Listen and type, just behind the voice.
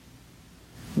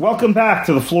Welcome back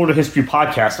to the Florida History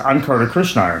Podcast. I'm Carter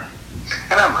Krishnire.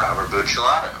 And I'm Robert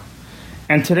Buccellato.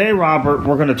 And today, Robert,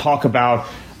 we're going to talk about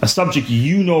a subject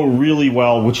you know really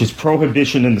well, which is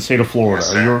prohibition in the state of Florida.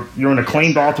 Yes, you're an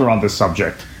acclaimed author on this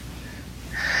subject.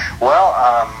 Well,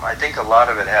 I think a lot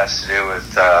of it has to do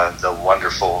with the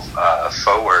wonderful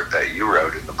foreword that you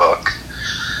wrote in the book.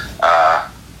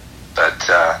 But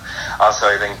also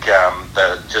I think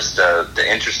the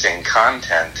interesting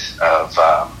content of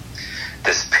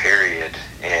this period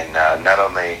in not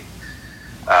only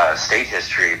state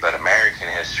history but American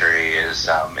history is,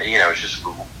 it's just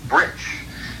rich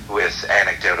with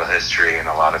anecdotal history and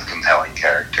a lot of compelling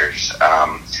characters.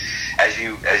 As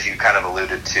you kind of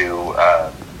alluded to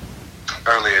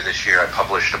earlier this year, I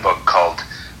published a book called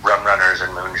Rum Runners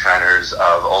and Moonshiners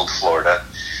of Old Florida.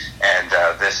 And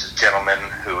this gentleman,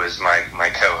 who is my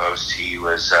co-host, he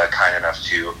was kind enough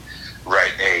to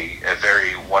write a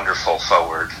very wonderful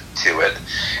foreword to it.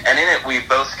 And in it, we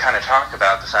both kind of talk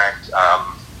about the fact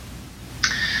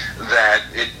that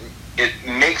it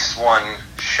makes one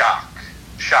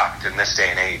shocked in this day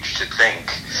and age to think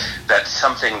that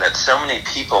something that so many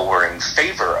people were in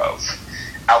favor of,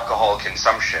 alcohol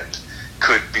consumption,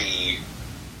 could be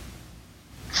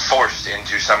forced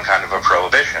into some kind of a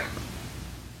prohibition.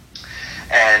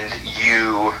 And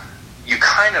you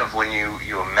kind of, when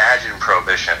you imagine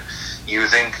prohibition, you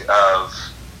think of,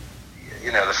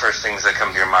 the first things that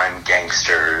come to your mind,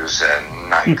 gangsters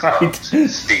and nightclubs, and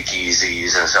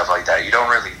speakeasies and stuff like that. You don't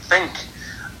really think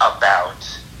about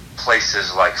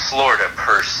places like Florida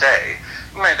per se.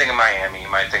 You might think of Miami, you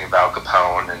might think of Al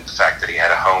Capone and the fact that he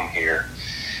had a home here,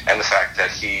 and the fact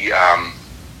that he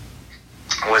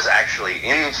was actually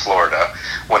in Florida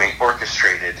when he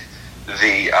orchestrated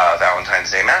the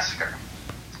Valentine's Day Massacre.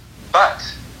 But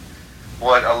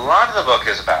what a lot of the book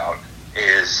is about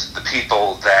is the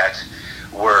people that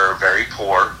were very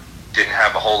poor, didn't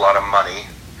have a whole lot of money.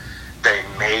 They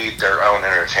made their own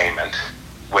entertainment,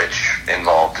 which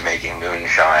involved making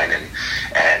moonshine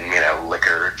and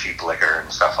liquor, cheap liquor and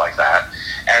stuff like that.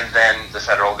 And then the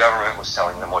federal government was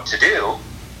telling them what to do.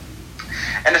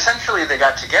 And essentially they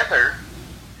got together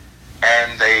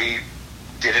and they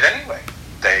did it anyway.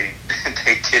 They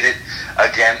did it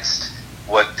against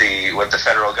what the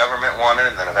federal government wanted,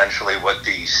 and then eventually what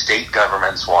the state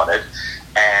governments wanted.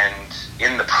 And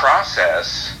in the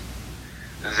process,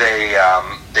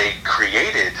 they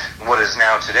created what is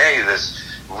now today this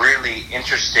really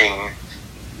interesting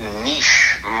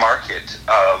niche market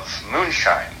of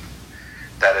moonshine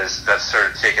that's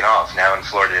sort of taken off. Now in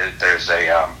Florida, there's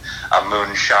a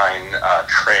moonshine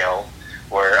trail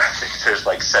where I think there's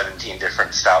like 17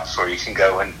 different stops where you can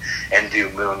go and do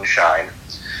moonshine.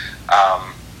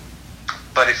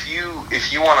 But if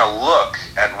you want to look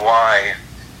at why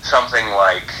something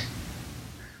like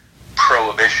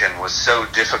prohibition was so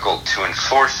difficult to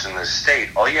enforce in this state,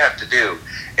 all you have to do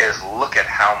is look at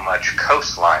how much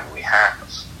coastline we have.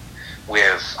 We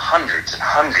have hundreds and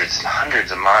hundreds and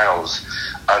hundreds of miles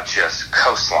of just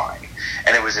coastline.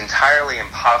 And it was entirely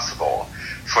impossible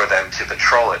for them to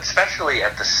patrol it, especially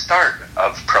at the start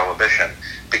of Prohibition,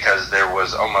 because there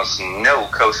was almost no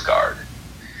Coast Guard.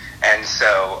 And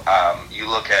so you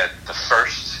look at the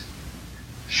first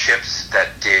ships that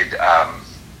did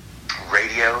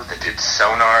radio, that did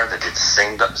sonar, that did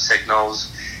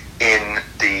signals in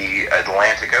the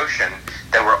Atlantic Ocean,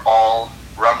 that were all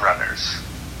rum runners.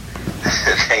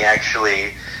 They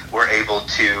actually were able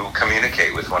to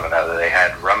communicate with one another. They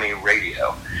had rummy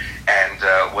radio.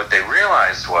 And what they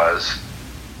realized was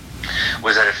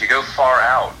that if you go far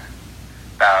out,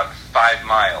 about 5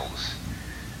 miles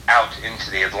out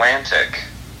into the Atlantic,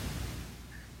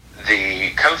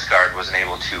 the Coast Guard wasn't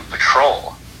able to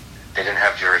patrol. They didn't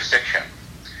have jurisdiction.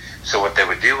 So what they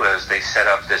would do is they set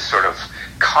up this sort of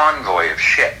convoy of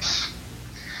ships,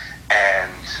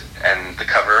 and the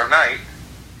cover of night,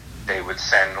 they would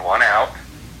send one out,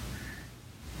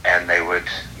 and they would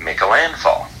make a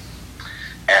landfall.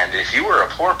 And if you were a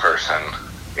poor person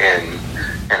in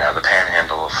the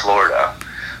panhandle of Florida,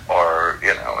 or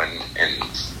in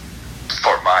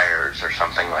Fort Myers or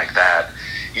something like that,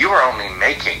 you were only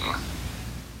making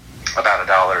about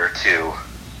 $1 or $2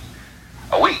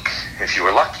 a week if you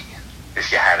were lucky,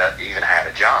 if you even had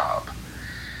a job.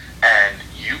 And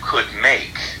you could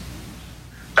make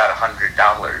about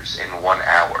 $100 in 1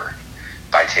 hour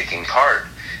by taking part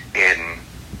in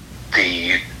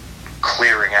the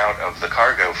clearing out of the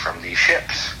cargo from these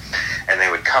ships. And they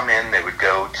would come in, they would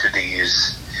go to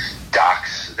these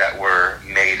docks that were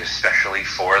made especially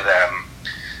for them,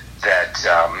 that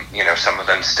some of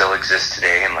them still exist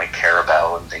today, in like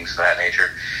Carabel and things of that nature.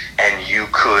 And you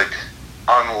could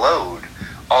unload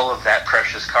all of that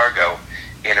precious cargo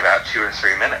in about 2 or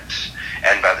 3 minutes.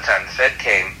 And by the time the Fed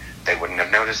came, they wouldn't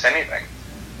have noticed anything.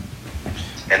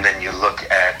 And then you look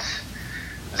at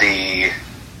the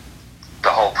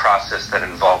whole process that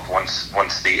involved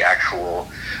once the actual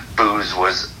booze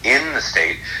was in the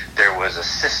state, there was a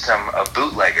system of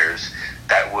bootleggers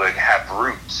that would have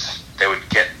routes. They would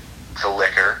get the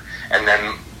liquor, and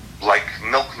then, like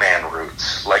milkman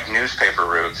routes, like newspaper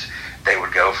routes, they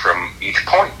would go from each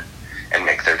point and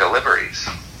make their deliveries.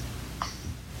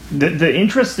 The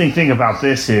interesting thing about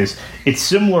this is it's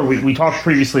similar. We talked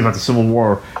previously about the Civil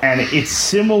War, and it's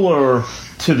similar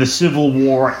to the Civil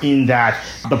War in that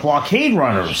the blockade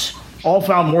runners all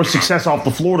found more success off the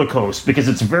Florida coast because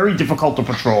it's very difficult to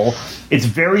patrol. It's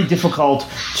very difficult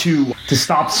to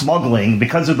stop smuggling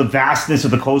because of the vastness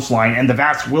of the coastline and the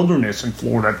vast wilderness in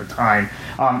Florida at the time.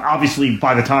 Obviously,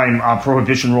 by the time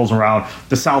Prohibition rolls around,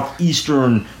 the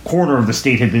southeastern corner of the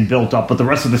state had been built up, but the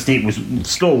rest of the state was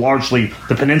still largely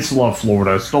the peninsula of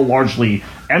Florida, still largely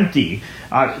empty.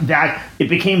 That it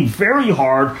became very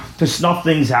hard to snuff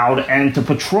things out and to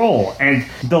patrol. And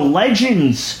the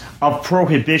legends of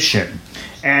Prohibition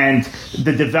and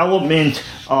the development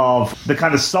of the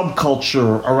kind of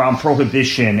subculture around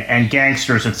Prohibition and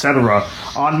gangsters, etc.,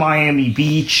 on Miami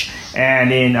Beach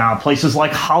and in places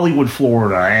like Hollywood,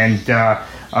 Florida, and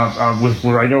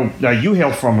where I know you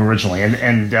hail from originally,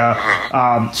 and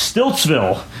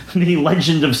Stiltsville, the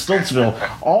legend of Stiltsville,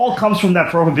 all comes from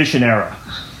that Prohibition era.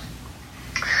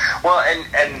 Well,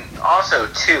 and also,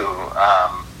 too,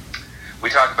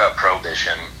 we talk about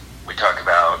Prohibition, we talk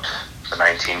about the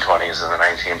 1920s and the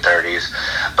 1930s,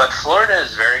 but Florida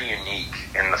is very unique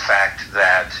in the fact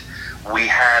that we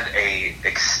had a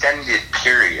extended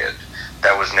period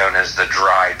that was known as the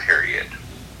dry period,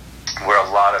 where a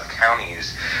lot of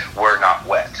counties were not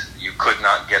wet. You could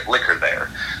not get liquor there,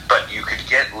 but you could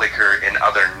get liquor in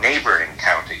other neighboring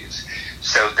counties.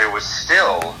 So there was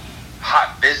still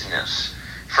hot business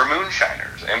for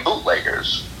moonshiners and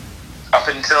bootleggers up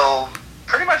until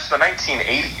pretty much the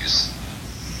 1980s,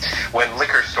 when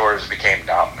liquor stores became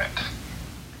dominant.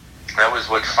 That was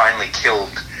what finally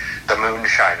killed the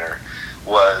moonshiner.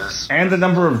 And the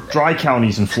number of dry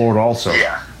counties in Florida also.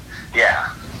 Yeah.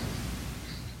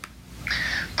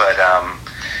 But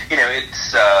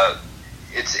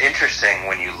it's interesting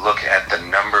when you look at the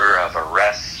number of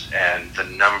arrests and the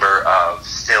number of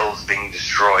stills being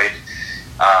destroyed.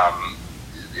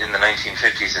 In the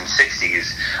 1950s and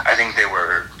 60s, I think they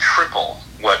were triple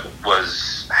what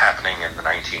was happening in the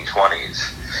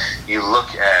 1920s. You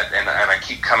look at, and I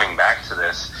keep coming back to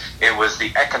this, it was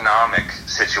the economic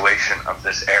situation of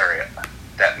this area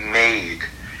that made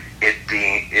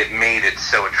it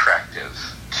so attractive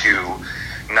to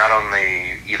not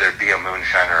only either be a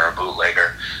moonshiner or a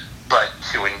bootlegger, but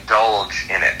to indulge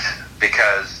in it,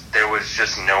 because there was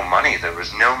just no money. There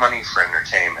was no money for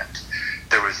entertainment.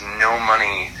 There was no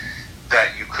money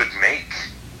that you could make,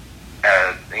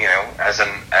 as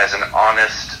an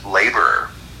honest laborer.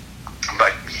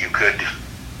 But you could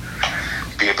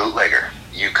be a bootlegger.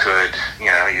 You could,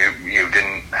 you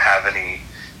didn't have any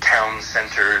town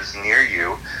centers near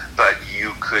you, but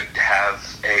you could have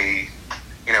a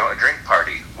drink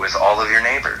party with all of your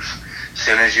neighbors. As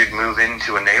soon as you'd move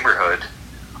into a neighborhood,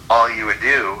 all you would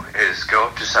do is go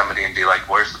up to somebody and be like,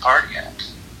 "Where's the party at?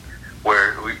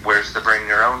 Where's the bring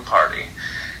your own party?"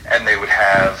 And they would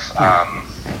have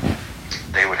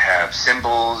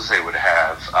symbols, they would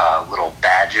have little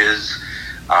badges,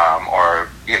 or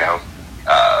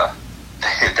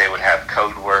they would have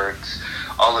code words,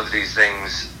 all of these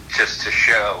things just to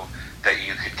show that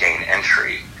you could gain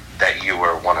entry, that you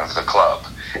were one of the club.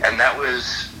 And that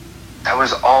was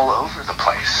all over the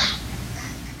place.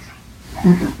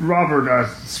 Robert,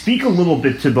 speak a little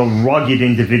bit to the rugged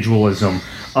individualism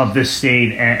of this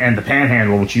state and the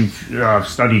Panhandle, which you've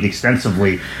studied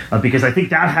extensively, because I think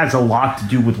that has a lot to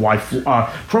do with why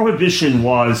Prohibition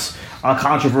was a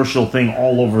controversial thing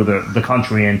all over the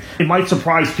country. And it might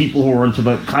surprise people who are into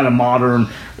the kind of modern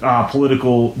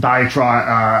political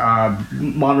diatribe,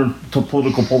 modern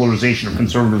political polarization of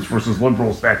conservatives versus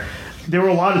liberals, that there were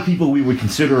a lot of people we would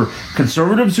consider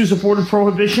conservatives who supported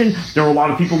Prohibition. There were a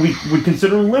lot of people we would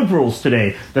consider liberals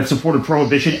today that supported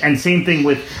Prohibition. And same thing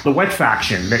with the wet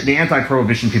faction, the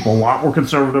anti-Prohibition people. A lot were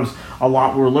conservatives, a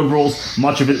lot were liberals.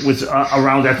 Much of it was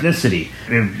around ethnicity,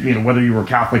 whether you were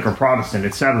Catholic or Protestant,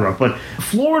 etc. But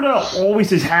Florida always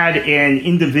has had an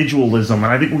individualism,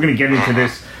 and I think we're going to get into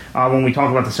this when we talk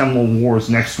about the Seminole Wars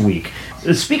next week.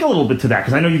 Speak a little bit to that,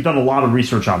 because I know you've done a lot of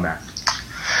research on that.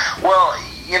 Well,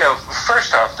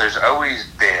 first off, there's always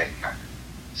been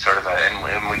sort of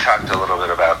and we talked a little bit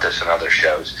about this in other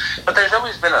shows, but there's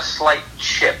always been a slight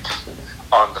chip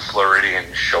on the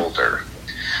Floridian shoulder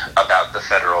about the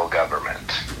federal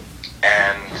government.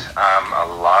 And a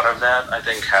lot of that, I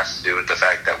think, has to do with the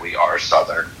fact that we are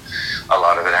Southern. A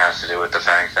lot of it has to do with the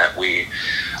fact that we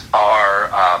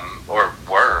are, or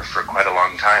were for quite a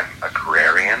long time,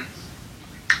 agrarian.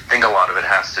 I think a lot of it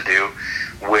has to do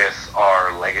with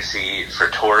our legacy for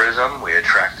tourism. We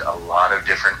attract a lot of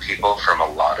different people from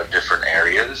a lot of different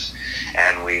areas,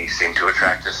 and we seem to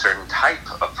attract a certain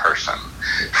type of person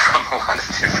from a lot of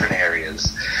different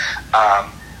areas.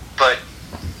 But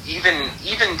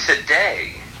even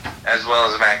today, as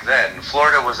well as back then,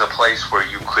 Florida was a place where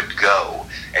you could go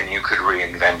and you could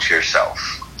reinvent yourself.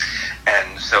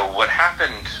 And so what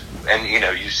happened, and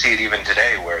you see it even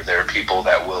today, where there are people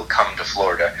that will come to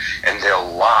Florida and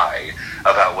they'll lie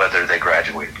about whether they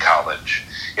graduated college.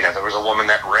 There was a woman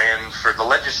that ran for the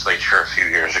legislature a few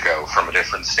years ago from a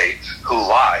different state who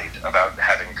lied about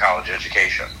having a college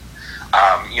education.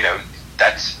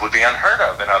 That would be unheard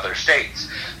of in other states,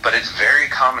 but it's very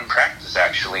common practice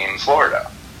actually in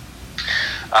Florida.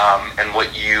 And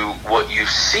what you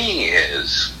see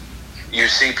is, you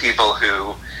see people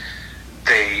who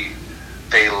they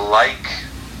like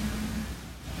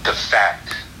the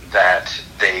fact that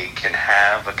they can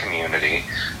have a community,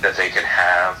 that they can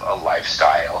have a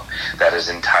lifestyle that is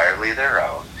entirely their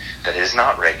own, that is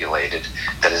not regulated,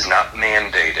 that is not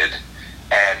mandated.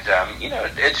 And,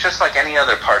 it's just like any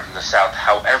other part in the South.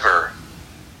 However,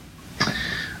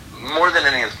 more than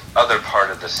any other part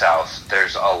of the South,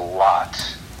 there's a lot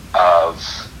of,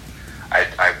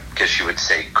 I guess you would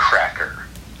say, cracker.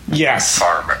 Yes.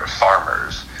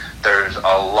 Farmers. There's a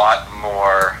lot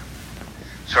more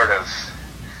sort of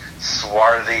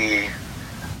swarthy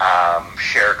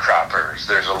sharecroppers.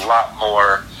 There's a lot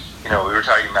more, we were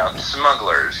talking about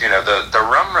smugglers. The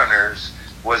rum runners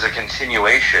was a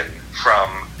continuation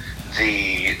from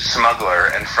the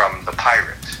smuggler and from the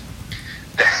pirate.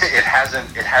 It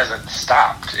hasn't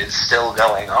stopped. It's still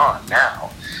going on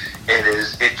now.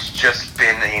 It's just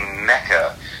been a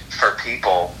mecca for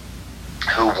people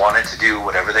who wanted to do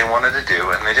whatever they wanted to do,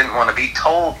 and they didn't want to be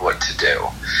told what to do.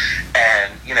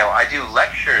 And, I do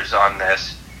lectures on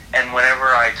this, and whenever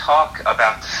I talk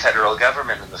about the federal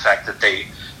government and the fact that they,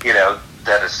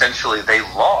 that essentially they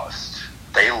lost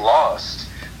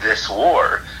this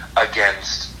war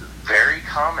against very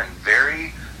common,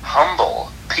 very humble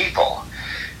people,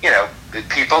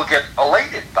 people get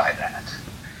elated by that.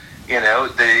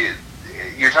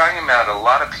 You're talking about a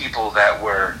lot of people that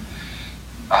were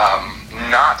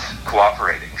not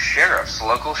cooperating.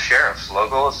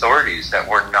 Local authorities that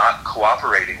were not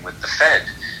cooperating with the Fed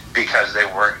because they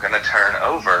weren't going to turn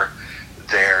over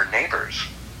their neighbors.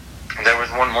 There was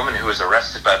one woman who was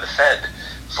arrested by the Fed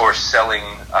for selling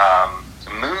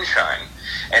moonshine,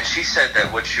 and she said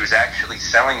that what she was actually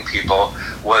selling people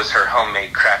was her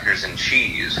homemade crackers and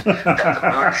cheese, that the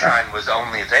moonshine was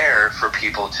only there for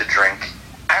people to drink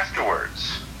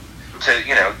afterwards, to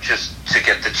just to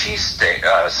get the cheese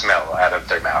smell out of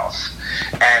their mouth.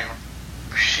 And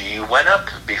she went up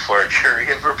before a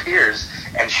jury of her peers,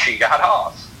 and she got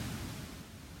off.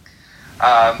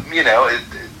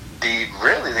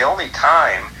 The only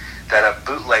time that a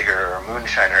bootlegger or a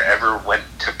moonshiner ever went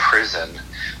to prison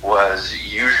was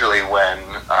usually when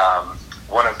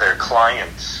one of their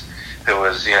clients who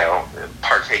was,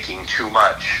 partaking too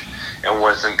much and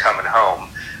wasn't coming home,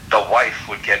 the wife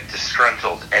would get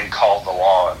disgruntled and call the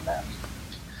law on them.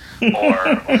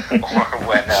 Or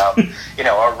when,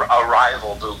 a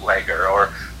rival bootlegger,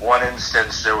 or one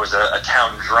instance there was a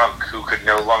town drunk who could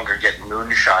no longer get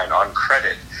moonshine on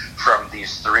credit from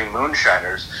these three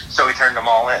moonshiners, so he turned them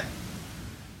all in.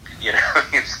 He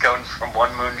was going from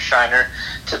one moonshiner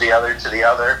to the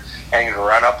other, and he'd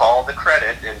run up all the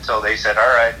credit until they said,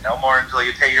 all right, no more until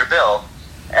you pay your bill,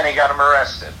 and he got him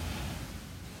arrested.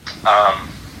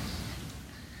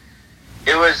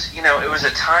 It was a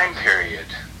time period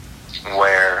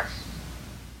where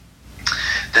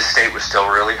this state was still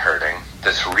really hurting.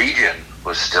 This region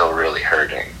was still really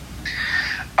hurting.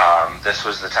 This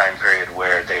was the time period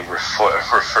where they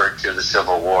referred to the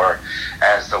Civil War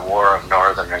as the War of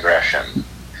Northern Aggression.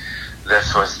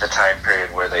 This was the time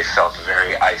period where they felt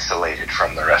very isolated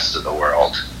from the rest of the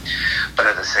world. But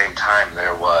at the same time,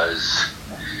 there was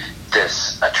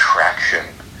this attraction,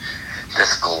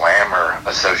 this glamour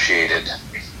associated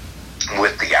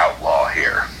with the outlaw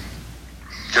here.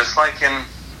 Just like in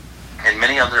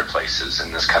many other places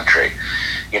in this country,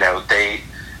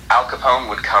 Al Capone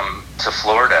would come to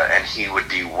Florida and he would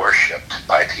be worshipped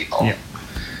by people. Yeah.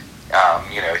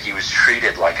 He was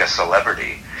treated like a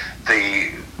celebrity.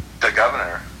 The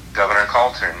governor Governor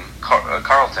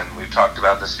Carlton, we've talked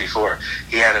about this before,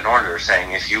 he had an order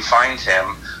saying if you find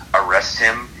him, arrest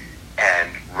him and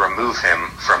remove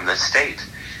him from the state.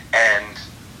 And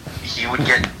he would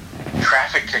get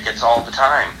traffic tickets all the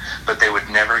time, but they would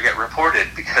never get reported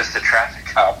because the traffic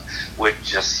cop would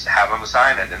just have him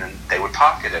sign it, and then they would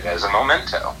pocket it as a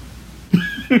memento.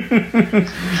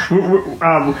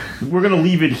 We're going to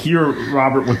leave it here,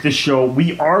 Robert, with this show.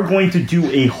 We are going to do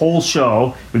a whole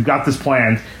show. We've got this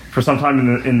planned for some time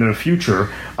in the future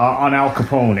on Al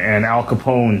Capone and Al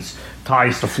Capone's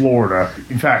ties to Florida.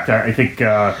 In fact, I think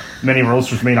many of our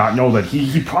listeners may not know that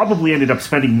he probably ended up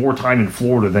spending more time in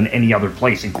Florida than any other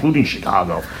place, including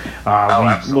Chicago.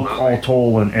 When you look all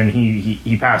told, and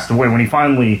he passed away. When he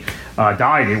finally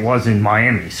died, it was in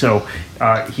Miami. So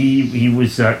he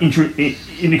was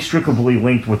inextricably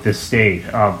linked with this state.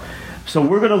 So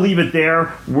we're going to leave it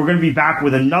there. We're going to be back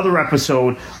with another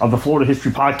episode of the Florida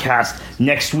History Podcast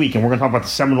next week, and we're going to talk about the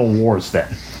Seminole Wars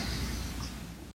then.